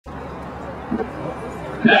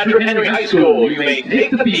Patrick Henry High School, you may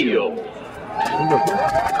take the field.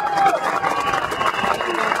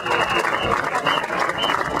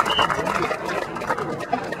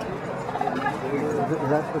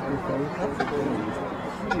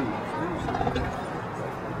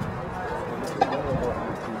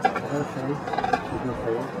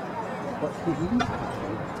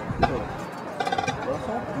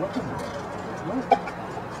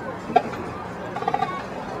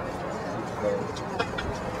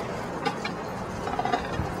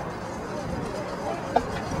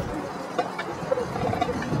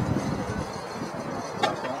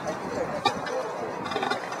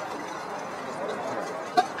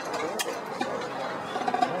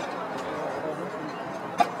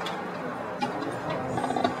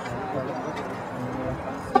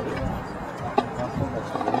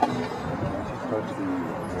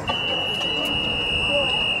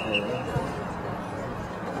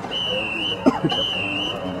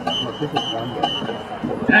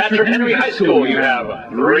 Patrick Henry High School, you have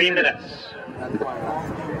 3 minutes.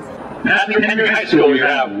 Patrick Henry High School, you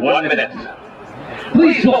have 1 minute.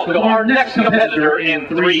 Please welcome our next competitor in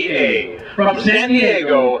 3A. From San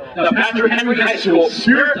Diego, the Patrick Henry High School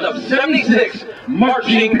Spirit of 76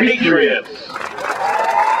 Marching Patriots.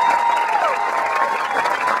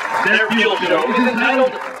 Their field show is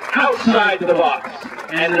entitled Outside the Box,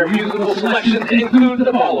 and their musical selections include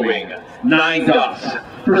the following: 9 Dots,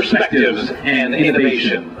 Perspectives, and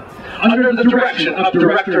Innovation. Under the direction of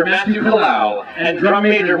Director Matthew Kalau and Drum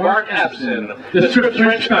Major Mark Abson, the Scripps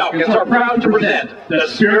Ranch Falcons are proud to present the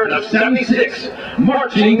Spirit of 76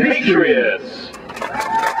 Marching Patriots.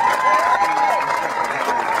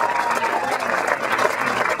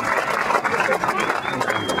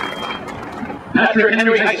 Patrick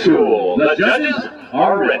Henry High School, the judges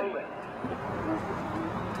are ready.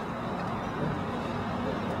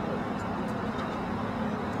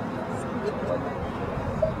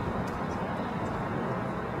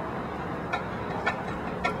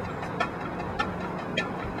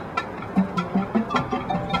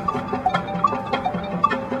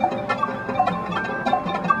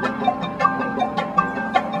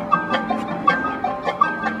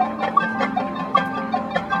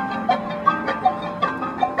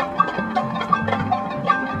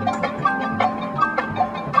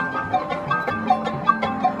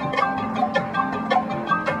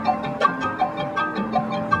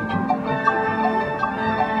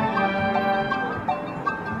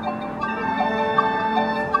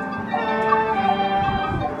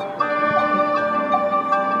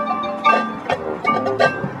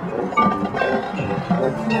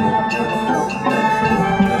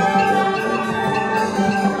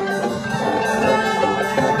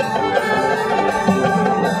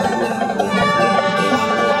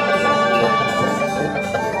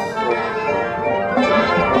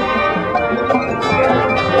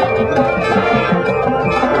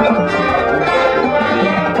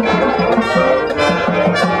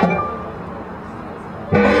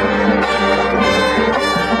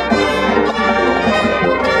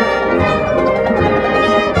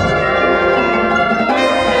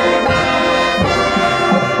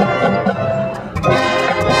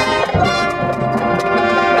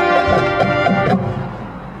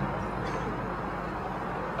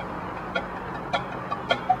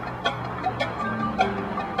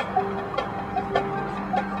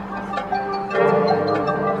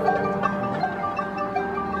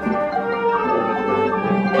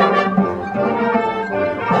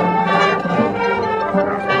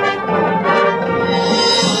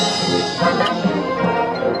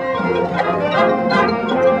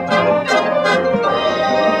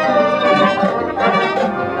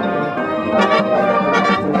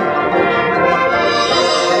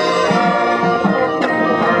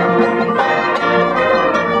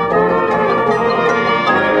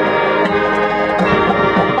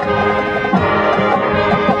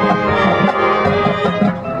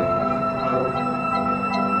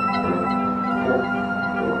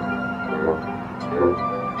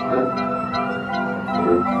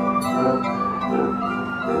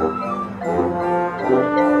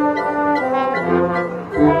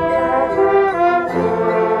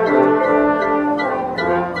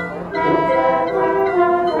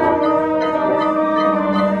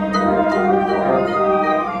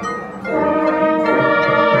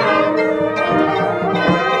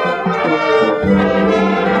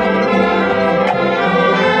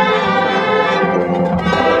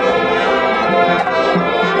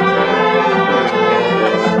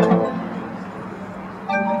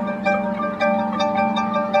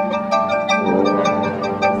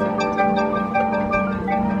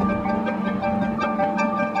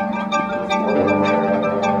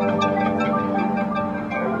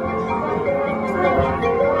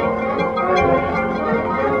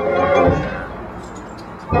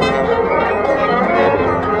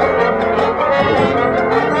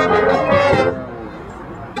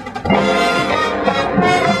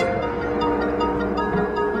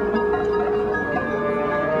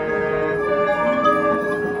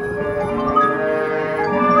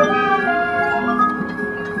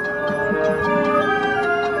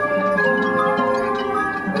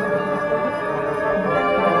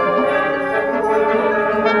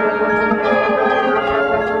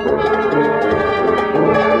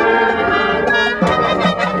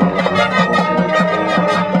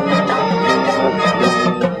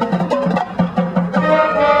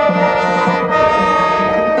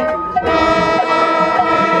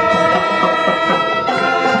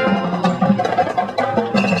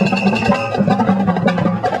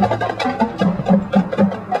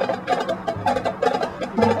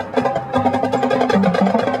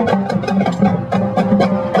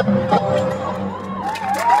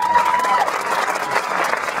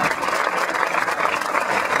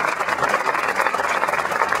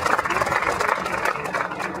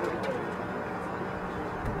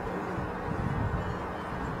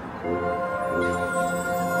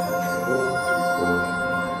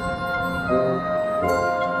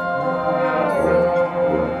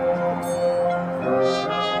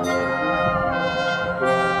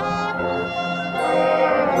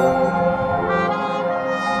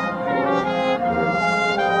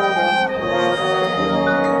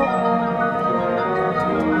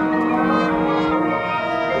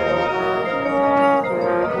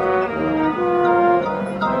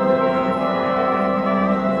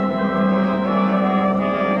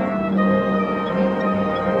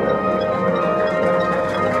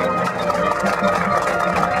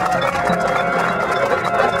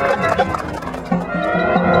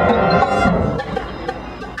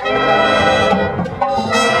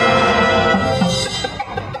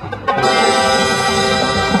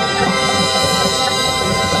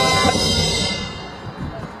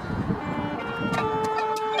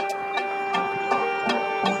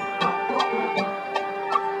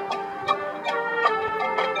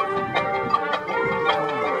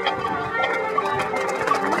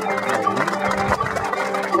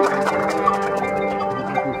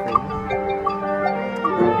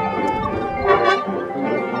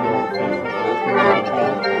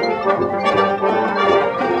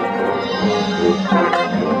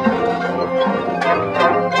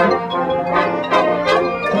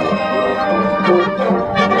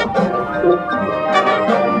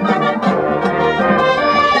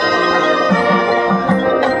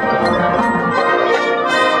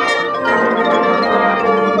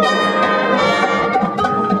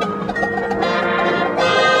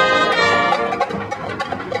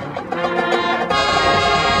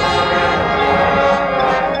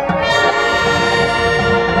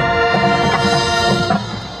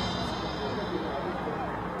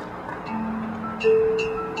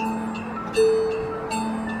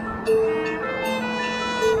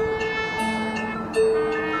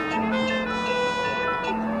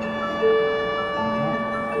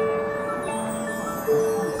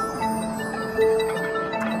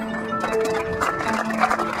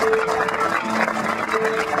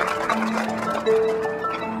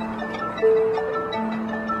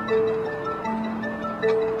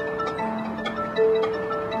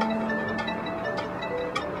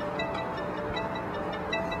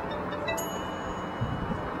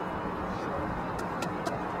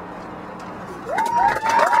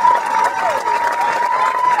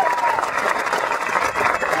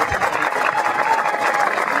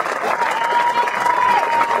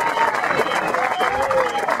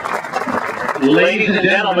 Ladies and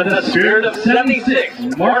gentlemen, the Spirit of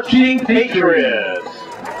 76, Marching Patriots.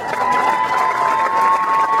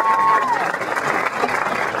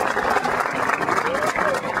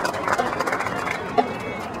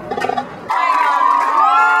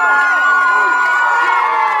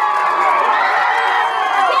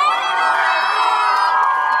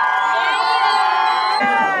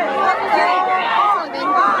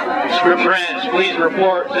 Scripps Ranch, please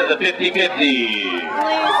report to the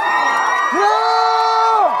 50-50.